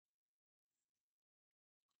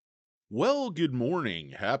Well, good morning.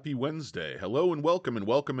 Happy Wednesday. Hello and welcome and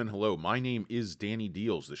welcome and hello. My name is Danny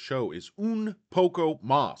Deals. The show is Un Poco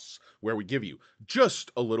Mas, where we give you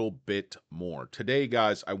just a little bit more. Today,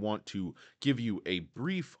 guys, I want to give you a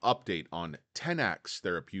brief update on Tenax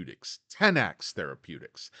Therapeutics. Tenax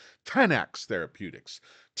Therapeutics. Tenax Therapeutics.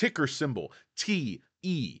 Ticker symbol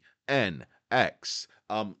TENX.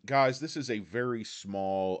 Guys, this is a very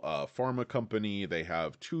small pharma company. They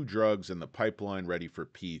have two drugs in the pipeline ready for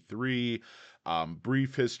P3.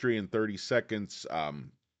 Brief history in 30 seconds.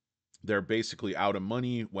 They're basically out of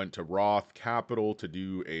money, went to Roth Capital to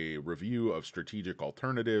do a review of strategic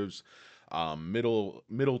alternatives. Middle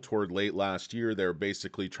toward late last year, they're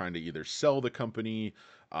basically trying to either sell the company,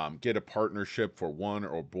 get a partnership for one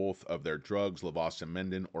or both of their drugs,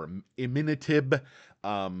 levosimendan or iminitib.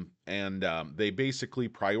 They basically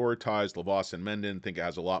prioritized levosimendan, think it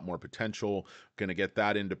has a lot more potential. Going to get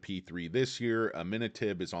that into P3 this year.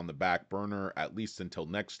 Iminitib is on the back burner at least until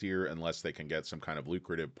next year, unless they can get some kind of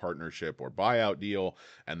lucrative partnership or buyout deal.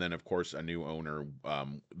 And then, of course, a new owner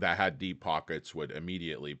that had deep pockets would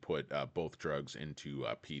immediately put both drugs into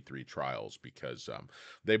P3 trials because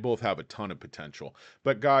they both have a ton of potential.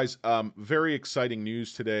 But guys, very exciting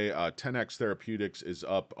news today. 10x Therapeutics is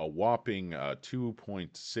up a whopping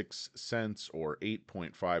 2.6 cents or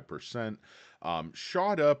 8.5%.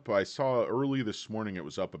 Shot up, I saw early this morning it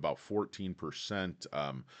was up about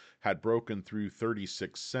 14%. Had broken through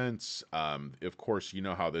 36 cents. Of course, you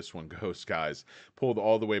know how this one goes, guys. Pulled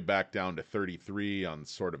all the way back down to 33 on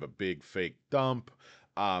sort of a big fake dump.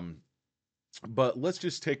 But let's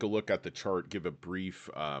just take a look at the chart, give a brief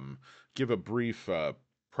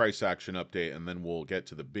price action update, and then we'll get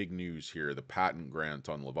to the big news here, the patent grant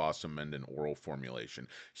on levosimendan oral formulation.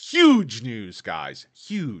 Huge news, guys.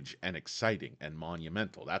 Huge and exciting and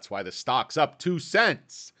monumental. That's why the stock's up 2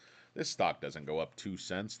 cents. This stock doesn't go up 2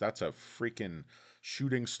 cents. That's a freaking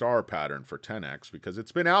shooting star pattern for 10x because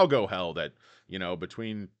it's been algo held at,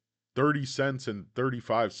 between 30 cents and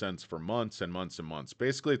 35 cents for months and months and months.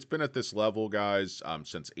 Basically, it's been at this level, guys,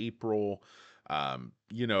 since April.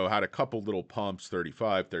 Had a couple little pumps,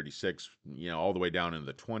 35, 36, all the way down in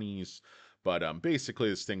the 20s. But basically,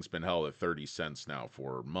 this thing's been held at 30 cents now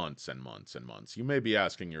for months and months and months. You may be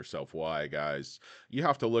asking yourself why, guys. You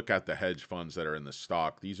have to look at the hedge funds that are in the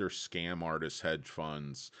stock. These are scam artist hedge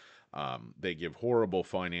funds. They give horrible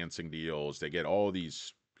financing deals. They get all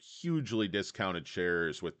these hugely discounted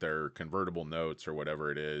shares with their convertible notes or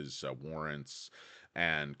whatever it is, warrants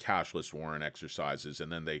and cashless warrant exercises, and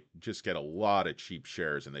then they just get a lot of cheap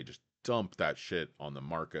shares and they just dump that shit on the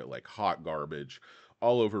market like hot garbage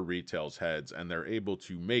all over retail's heads, and they're able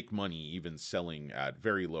to make money even selling at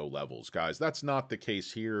very low levels. Guys, that's not the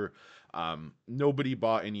case here. Nobody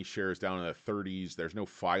bought any shares down in the 30s. There's no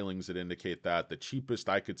filings that indicate that. The cheapest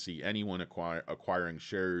I could see anyone acquiring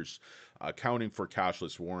shares, accounting for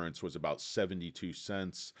cashless warrants, was about 72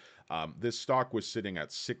 cents. This stock was sitting at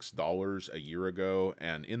 $6 a year ago,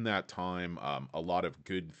 and in that time, a lot of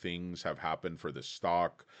good things have happened for the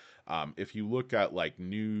stock. If you look at like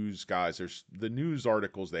news, guys, there's the news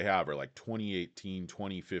articles they have are like 2018,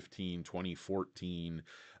 2015, 2014,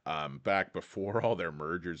 back before all their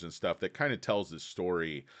mergers and stuff. That kind of tells the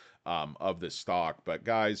story of the stock. But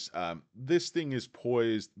guys, this thing is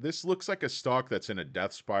poised. This looks like a stock that's in a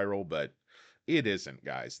death spiral, but it isn't,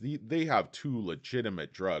 guys. They have two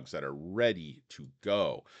legitimate drugs that are ready to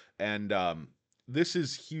go. And this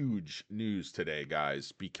is huge news today,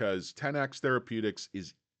 guys, because 10x Therapeutics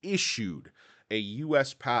is issued a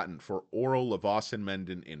U.S. patent for oral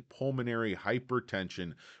levosimendan in pulmonary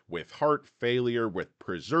hypertension with heart failure with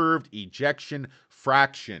preserved ejection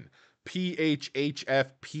fraction. PHHF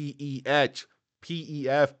PEH.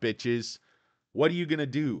 PEF, bitches. What are you going to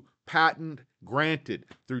do? Patent granted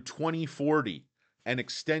through 2040 and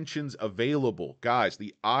extensions available. Guys,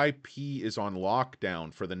 the IP is on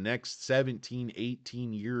lockdown for the next 17,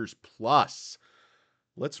 18 years plus.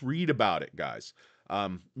 Let's read about it, guys.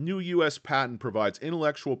 New U.S. patent provides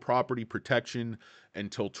intellectual property protection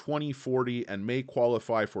until 2040 and may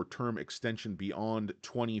qualify for term extension beyond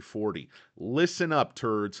 2040. Listen up,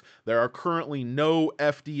 turds. There are currently no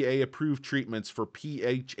FDA-approved treatments for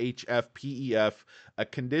PHHF-PEF, a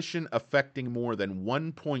condition affecting more than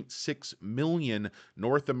 1.6 million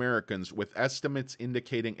North Americans, with estimates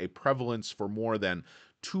indicating a prevalence for more than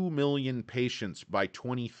 2 million patients by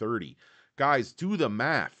 2030. Guys, do the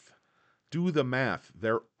math. Do the math.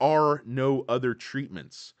 There are no other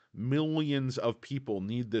treatments. Millions of people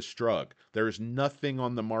need this drug. There is nothing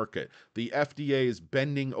on the market. The FDA is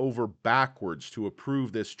bending over backwards to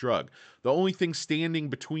approve this drug. The only thing standing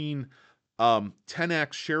between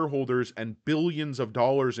 10x shareholders and billions of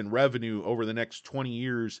dollars in revenue over the next 20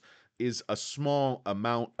 years is a small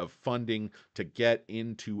amount of funding to get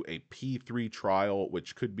into a P3 trial,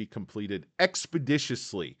 which could be completed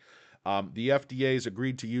expeditiously. The FDA has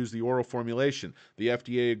agreed to use the oral formulation. The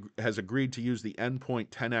FDA has agreed to use the endpoint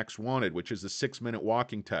 10x wanted, which is the 6-minute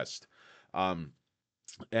walking test.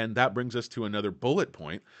 And that brings us to another bullet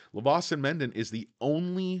point. Levocin is the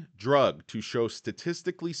only drug to show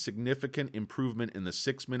statistically significant improvement in the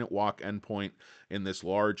 6-minute walk endpoint in this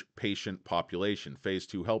large patient population. Phase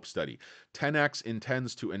 2 HELP study. TENX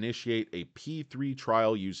intends to initiate a P3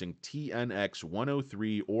 trial using TNX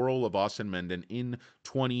 103 oral Levocin in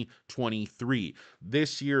 2023.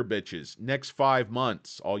 This year, bitches. Next 5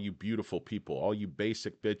 months, all you beautiful people, all you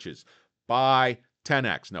basic bitches. Buy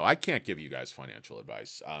 10x. No, I can't give you guys financial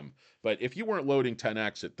advice. But if you weren't loading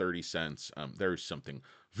 10x at 30 cents, there's something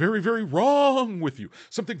very, very wrong with you.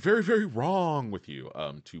 Something very, very wrong with you,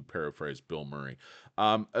 to paraphrase Bill Murray.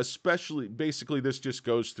 Especially, basically, this just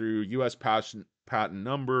goes through U.S. patent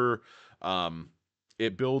number.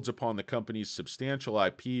 It builds upon the company's substantial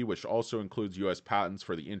IP, which also includes U.S. patents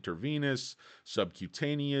for the intravenous,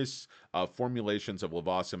 subcutaneous formulations of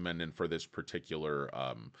Levocin for this particular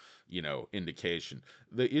indication.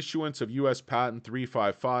 The issuance of U.S. Patent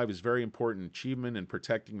 355 is very important achievement in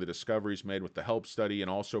protecting the discoveries made with the HELP study and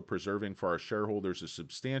also preserving for our shareholders a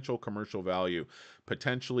substantial commercial value,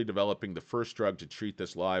 potentially developing the first drug to treat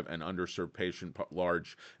this large and underserved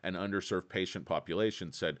patient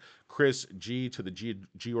population, said Chris G. to the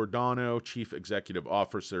Giordano, Chief Executive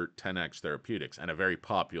Officer, 10X Therapeutics, and a very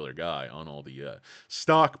popular guy on all the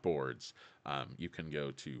stock boards. You can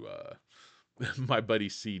go to my buddy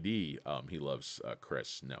CD, he loves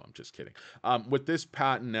Chris. No, I'm just kidding. With this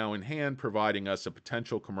patent now in hand, providing us a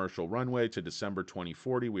potential commercial runway to December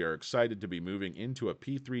 2040, we are excited to be moving into a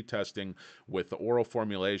P3 testing with the oral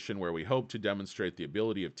formulation where we hope to demonstrate the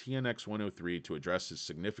ability of TNX 103 to address this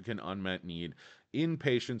significant unmet need in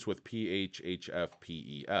patients with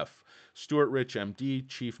PH-HF-PEF. Stuart Rich, MD,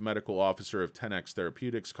 Chief Medical Officer of 10X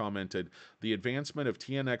Therapeutics, commented, "The advancement of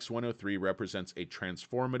TNX 103 represents a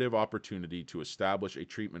transformative opportunity to establish a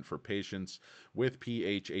treatment for patients with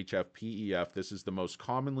PH-HF-PEF. This is the most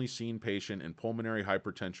commonly seen patient in pulmonary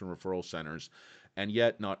hypertension referral centers, and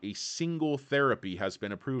yet not a single therapy has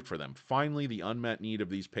been approved for them. Finally, the unmet need of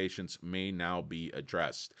these patients may now be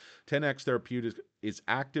addressed. 10X Therapeutics is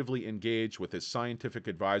actively engaged with its scientific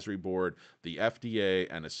advisory board, the FDA,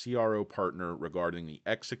 and a CRO partner regarding the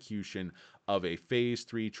execution of a phase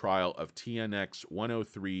 3 trial of TNX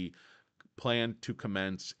 103 planned to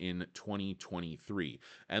commence in 2023.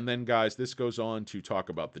 And then, guys, this goes on to talk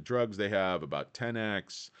about the drugs they have, about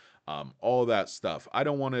 10X, all that stuff. I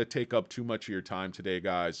don't want to take up too much of your time today,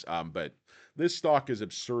 guys, but this stock is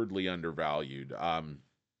absurdly undervalued.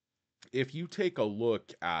 If you take a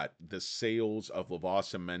look at the sales of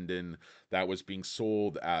Levocin that was being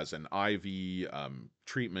sold as an IV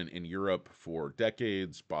treatment in Europe for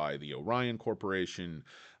decades by the Orion Corporation,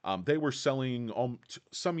 they were selling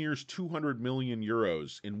some years 200 million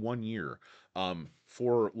euros in 1 year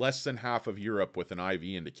for less than half of Europe with an IV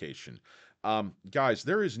indication. Guys,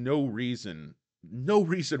 there is no reason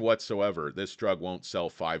whatsoever this drug won't sell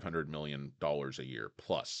 $500 million a year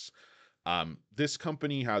plus. This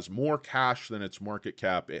company has more cash than its market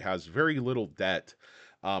cap. It has very little debt.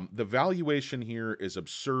 The valuation here is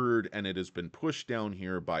absurd, and it has been pushed down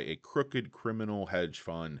here by a crooked criminal hedge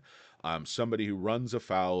fund, somebody who runs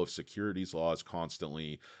afoul of securities laws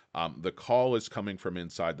constantly. The call is coming from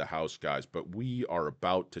inside the house, guys, but we are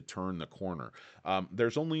about to turn the corner.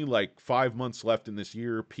 There's only like 5 months left in this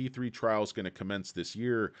year. P3 trial is going to commence this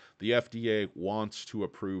year. The FDA wants to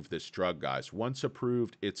approve this drug, guys. Once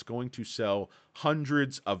approved, it's going to sell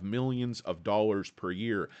hundreds of millions of dollars per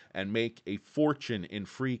year and make a fortune in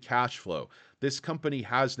free cash flow. This company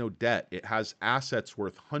has no debt. It has assets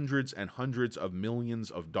worth hundreds and hundreds of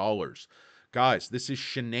millions of dollars. Guys, this is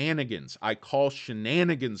shenanigans. I call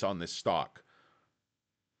shenanigans on this stock.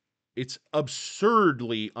 It's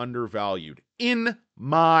absurdly undervalued, in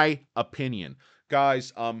my opinion.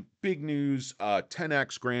 Guys, big news.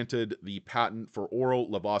 10X granted the patent for oral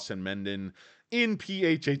Levocin in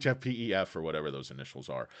PH-HF-PEF, or whatever those initials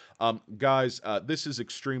are. Guys, this is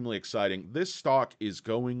extremely exciting. This stock is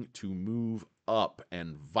going to move up,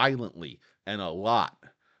 and violently, and a lot.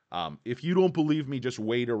 If you don't believe me, just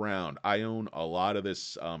wait around. I own a lot of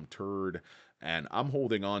this turd, and I'm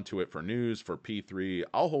holding on to it for news, for P3.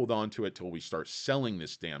 I'll hold on to it till we start selling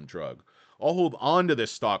this damn drug. I'll hold on to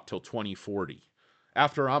this stock till 2040.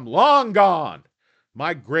 After I'm long gone,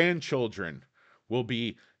 my grandchildren will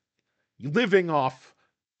be living off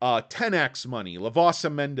TENX money,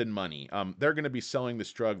 Levosamendan money. They're going to be selling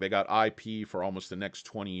this drug. They got IP for almost the next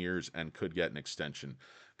 20 years and could get an extension.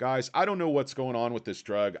 Guys, I don't know what's going on with this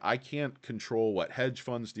drug. I can't control what hedge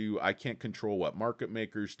funds do. I can't control what market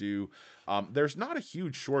makers do. There's not a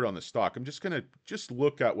huge short on the stock. I'm just going to just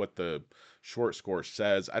look at what the short score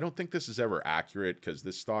says. I don't think this is ever accurate because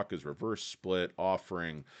this stock is reverse split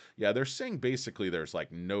offering. Yeah, they're saying basically there's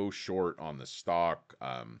like no short on the stock.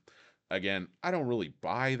 Again, I don't really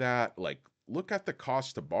buy that. Like, look at the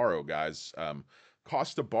cost to borrow, guys.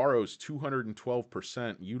 Cost to borrow is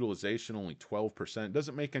 212%, utilization only 12%.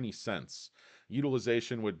 Doesn't make any sense.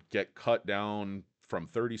 Utilization would get cut down from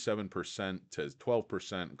 37% to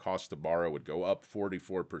 12%. Cost to borrow would go up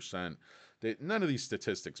 44%. None of these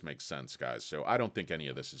statistics make sense, guys. So I don't think any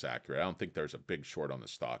of this is accurate. I don't think there's a big short on the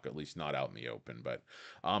stock, at least not out in the open. But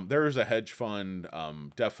there is a hedge fund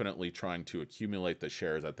definitely trying to accumulate the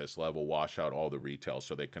shares at this level, wash out all the retail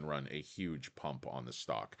so they can run a huge pump on the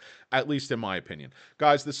stock, at least in my opinion.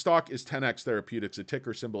 Guys, the stock is Tenax Therapeutics. The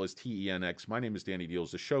ticker symbol is TENX. My name is Danny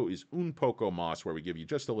Deals. The show is Un Poco Mas, where we give you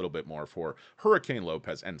just a little bit more for Hurricane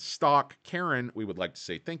Lopez and stock. Karen, we would like to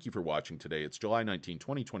say thank you for watching today. It's July 19,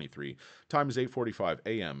 2023. Time is 8:45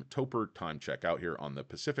 a.m. Topper time check out here on the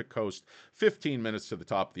Pacific Coast. 15 minutes to the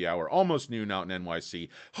top of the hour. Almost noon out in NYC.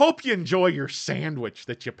 Hope you enjoy your sandwich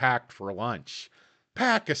that you packed for lunch.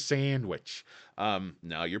 Pack a sandwich.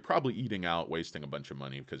 Now you're probably eating out, wasting a bunch of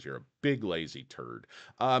money because you're a big lazy turd.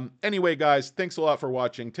 Anyway, guys, thanks a lot for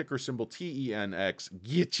watching. Ticker symbol TENX.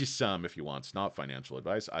 Get you some if you want. It's not financial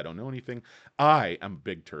advice. I don't know anything. I am a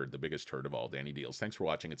big turd, the biggest turd of all. Danny Deals. Thanks for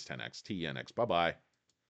watching. It's 10X. TENX. Bye bye.